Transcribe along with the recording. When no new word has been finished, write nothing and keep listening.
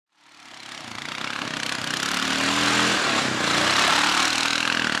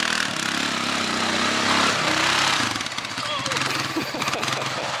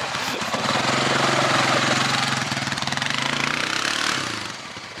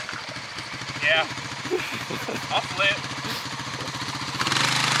Yeah. I'll flip.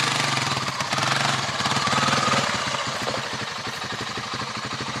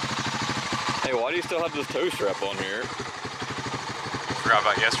 Hey, why do you still have this tow strap on here? Forgot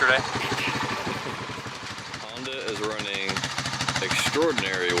about yesterday. Honda is running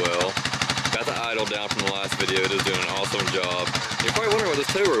extraordinary well. Got the idle down from the last video. It is doing an awesome job. You're probably wondering what this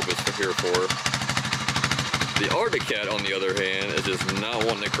tow rope is here for. The Arctic Cat, on the other hand, is just not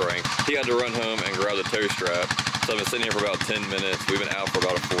wanting to crank. He had to run home and grab the tow strap. So I've been sitting here for about 10 minutes. We've been out for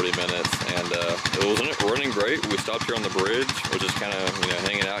about 40 minutes, and it wasn't running great. We stopped here on the bridge. We're just kind of, you know,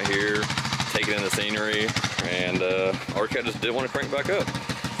 hanging out here, taking in the scenery, and Arctic Cat just didn't want to crank back up.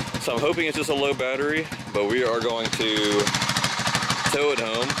 So I'm hoping it's just a low battery, but we are going to tow it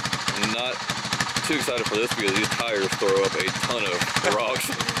home. I'm not too excited for this because these tires throw up a ton of rocks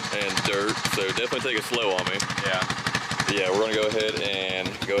and dirt, so definitely take it slow on me. Yeah. But yeah, we're gonna go ahead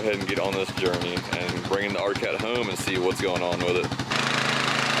and get on this journey and bring the Arctic Cat home and see what's going on with it.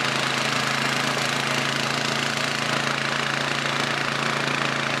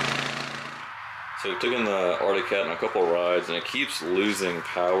 So we took in the Arctic Cat on a couple of rides, and it keeps losing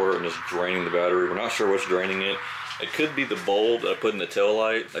power and just draining the battery. We're not sure what's draining it. It could be the bulb that I put in the tail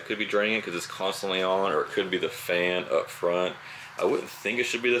light that could be draining it because it's constantly on, or it could be the fan up front. I wouldn't think it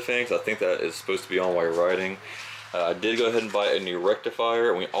should be the fan because I think that is supposed to be on while you're riding. I did go ahead and buy a new rectifier,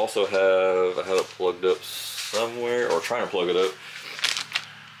 and we also I have it plugged up somewhere, or trying to plug it up.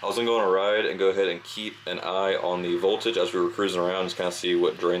 I was gonna go on a ride and go ahead and keep an eye on the voltage as we were cruising around, just kind of see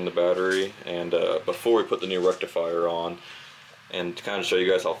what drained the battery, and before we put the new rectifier on, and to kind of show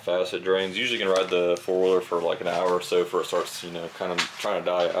you guys how fast it drains. Usually you can ride the four-wheeler for like an hour or so before it starts, you know, kind of trying to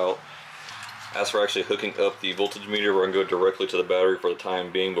die out. As for actually hooking up the voltage meter, we're going to go directly to the battery for the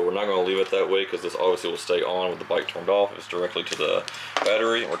time being, but we're not going to leave it that way because this obviously will stay on with the bike turned off. It's directly to the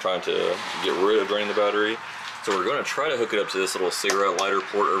battery, and we're trying to get rid of draining the battery. So we're going to try to hook it up to this little cigarette lighter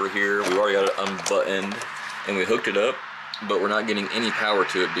port over here. We've already got it unbuttoned, and we hooked it up, but we're not getting any power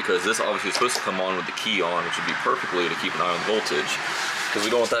to it because this obviously is supposed to come on with the key on, which would be perfectly to keep an eye on voltage because we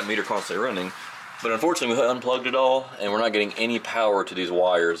don't want that meter constantly running. But unfortunately, we unplugged it all, and we're not getting any power to these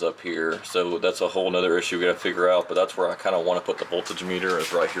wires up here. So that's a whole nother issue we got to figure out. But that's where I kind of want to put the voltage meter,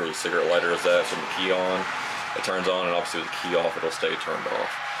 is right here where the cigarette lighter is at. So the key on, it turns on, and obviously with the key off, it'll stay turned off.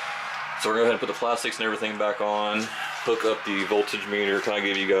 So we're going to go ahead and put the plastics and everything back on, hook up the voltage meter, kind of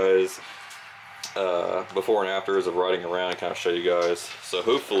give you guys before and afters of riding around and kind of show you guys. So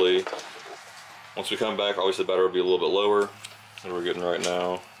hopefully, once we come back, obviously the battery will be a little bit lower than we're getting right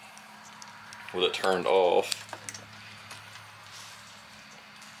now with it turned off.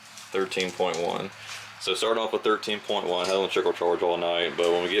 13.1. So starting off with 13.1, had on the trickle charge all night, but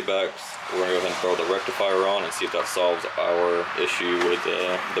when we get back, we're gonna go ahead and throw the rectifier on and see if that solves our issue with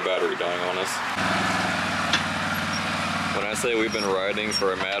the battery dying on us. When I say we've been riding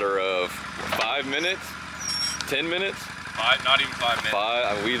for a matter of 5 minutes, 10 minutes? Not even 5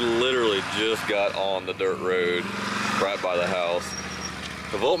 minutes. We literally just got on the dirt road right by the house.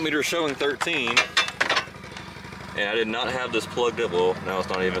 The voltmeter is showing 13, and I did not have this plugged up. Well, now it's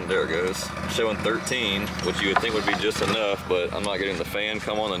not even, there it goes. Showing 13, which you would think would be just enough, but I'm not getting the fan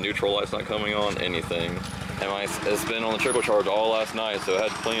come on, the neutral light's not coming on, anything. And it's been on the trickle charge all last night, so it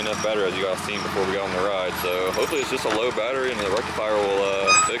had plenty enough battery, as you guys seen before we got on the ride. So hopefully it's just a low battery and the rectifier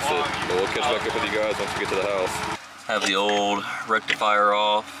will fix it. But we'll catch back up with you guys once we get to the house. Have the old rectifier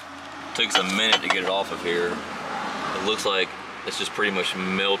off. Takes a minute to get it off of here. It looks like it's just pretty much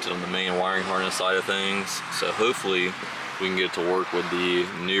melted on the main wiring harness side of things. So hopefully we can get it to work with the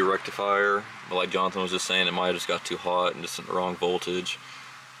new rectifier. But like Jonathan was just saying, it might have just got too hot and just at the wrong voltage.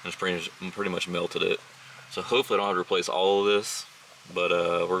 And it's pretty much melted it. So hopefully I don't have to replace all of this. But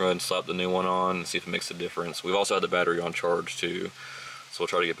we're going to slap the new one on and see if it makes a difference. We've also had the battery on charge too. So we'll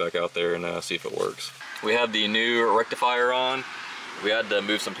try to get back out there and see if it works. We have the new rectifier on. We had to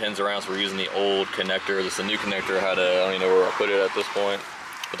move some pins around, so we're using the old connector. This is a new connector. I don't even know where I put it at this point.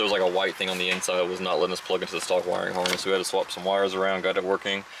 But there was like a white thing on the inside that was not letting us plug into the stock wiring harness. So we had to swap some wires around, got it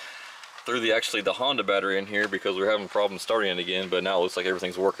working. Threw the Honda battery in here because we were having problems starting it again, but now it looks like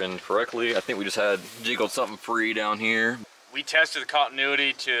everything's working correctly. I think we just had jiggled something free down here. We tested the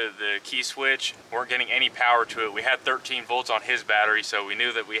continuity to the key switch. Weren't getting any power to it. We had 13 volts on his battery, so we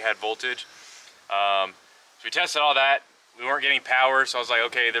knew that we had voltage. So we tested all that. We weren't getting power, so I was like,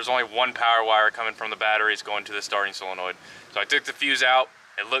 okay, there's only one power wire coming from the battery. It's going to the starting solenoid. So I took the fuse out.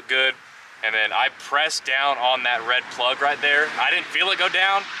 It looked good. And then I pressed down on that red plug right there. I didn't feel it go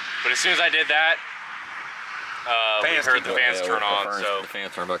down, but as soon as I did that, we heard the fans turn on. The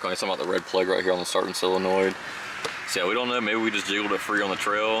fans turn back on. It's about the red plug right here on the starting solenoid. So yeah, we don't know, maybe we just jiggled it free on the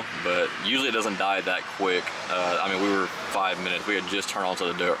trail, but usually it doesn't die that quick. I mean, we were 5 minutes. We had just turned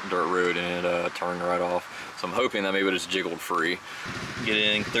onto the dirt road and it turned right off. So I'm hoping that maybe it just jiggled free.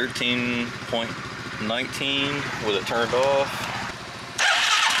 Getting 13.19 with it turned off.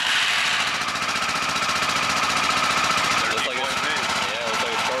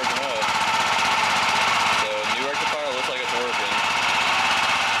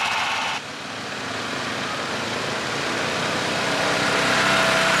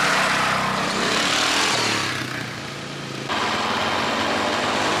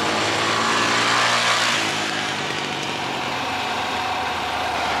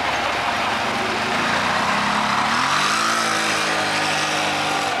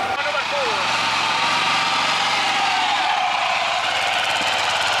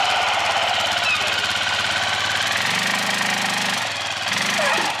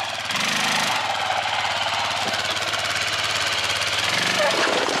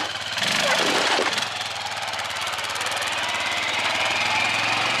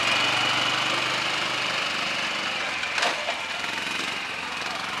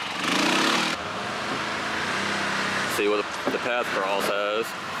 See what the path cross has.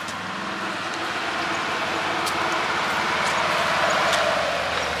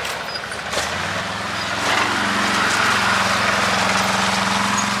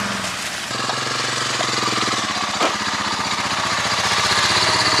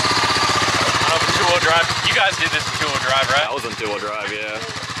 Two-wheel drive. You guys did this in two-wheel drive, right? I was in two-wheel drive, yeah.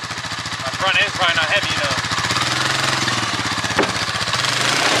 My front end's probably not heavy enough.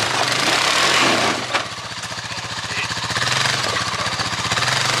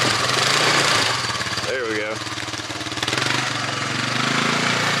 There we go.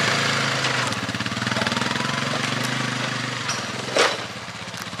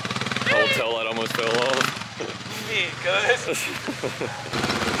 Whole tail light almost fell off. Yeah, cuz.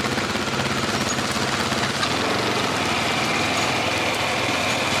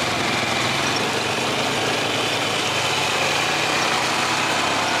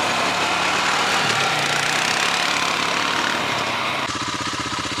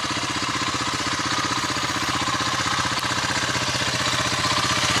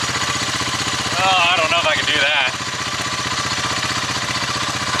 I don't know if I can do that.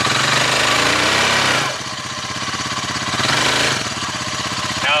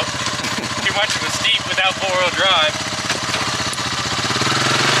 Nope. Too much of a steep without four-wheel drive.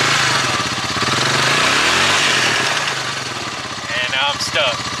 And now I'm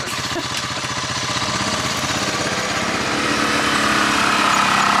stuck.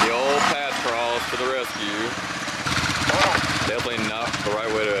 The old path cross to the rescue. Definitely not the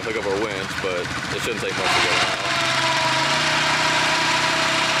right way to hook up our winch, but it shouldn't take much to get out.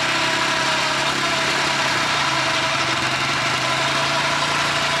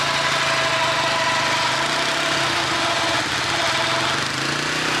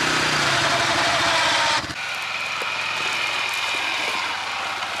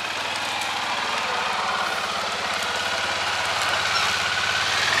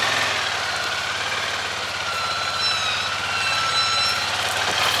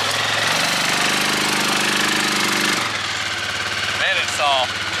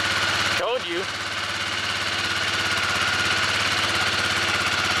 Told you.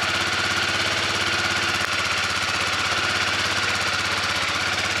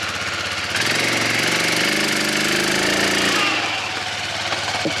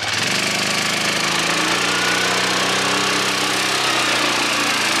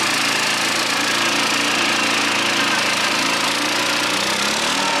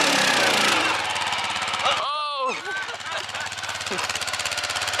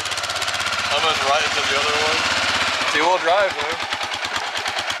 Almost right into the other one. Two-wheel drive, though.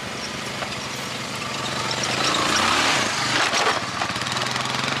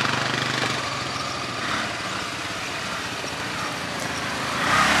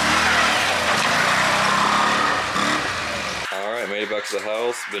 Alright, made it back to the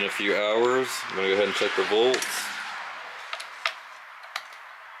house. Been a few hours. I'm gonna go ahead and check the volts.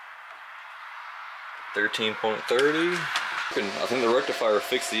 13.30. I think the rectifier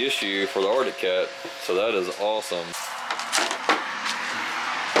fixed the issue for the Arctic Cat, so that is awesome.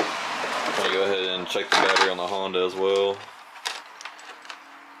 I'm gonna go ahead and check the battery on the Honda as well.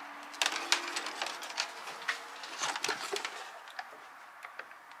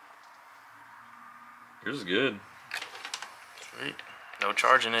 Yours is good. Sweet. No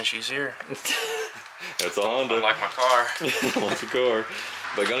charging issues here. That's a Honda. Like my car. Like the car.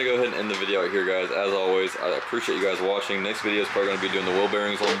 But gonna go ahead and end the video out here, guys. As always, I appreciate you guys watching. Next video is probably gonna be doing the wheel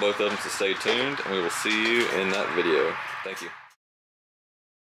bearings on both of them, so stay tuned, and we will see you in that video. Thank you.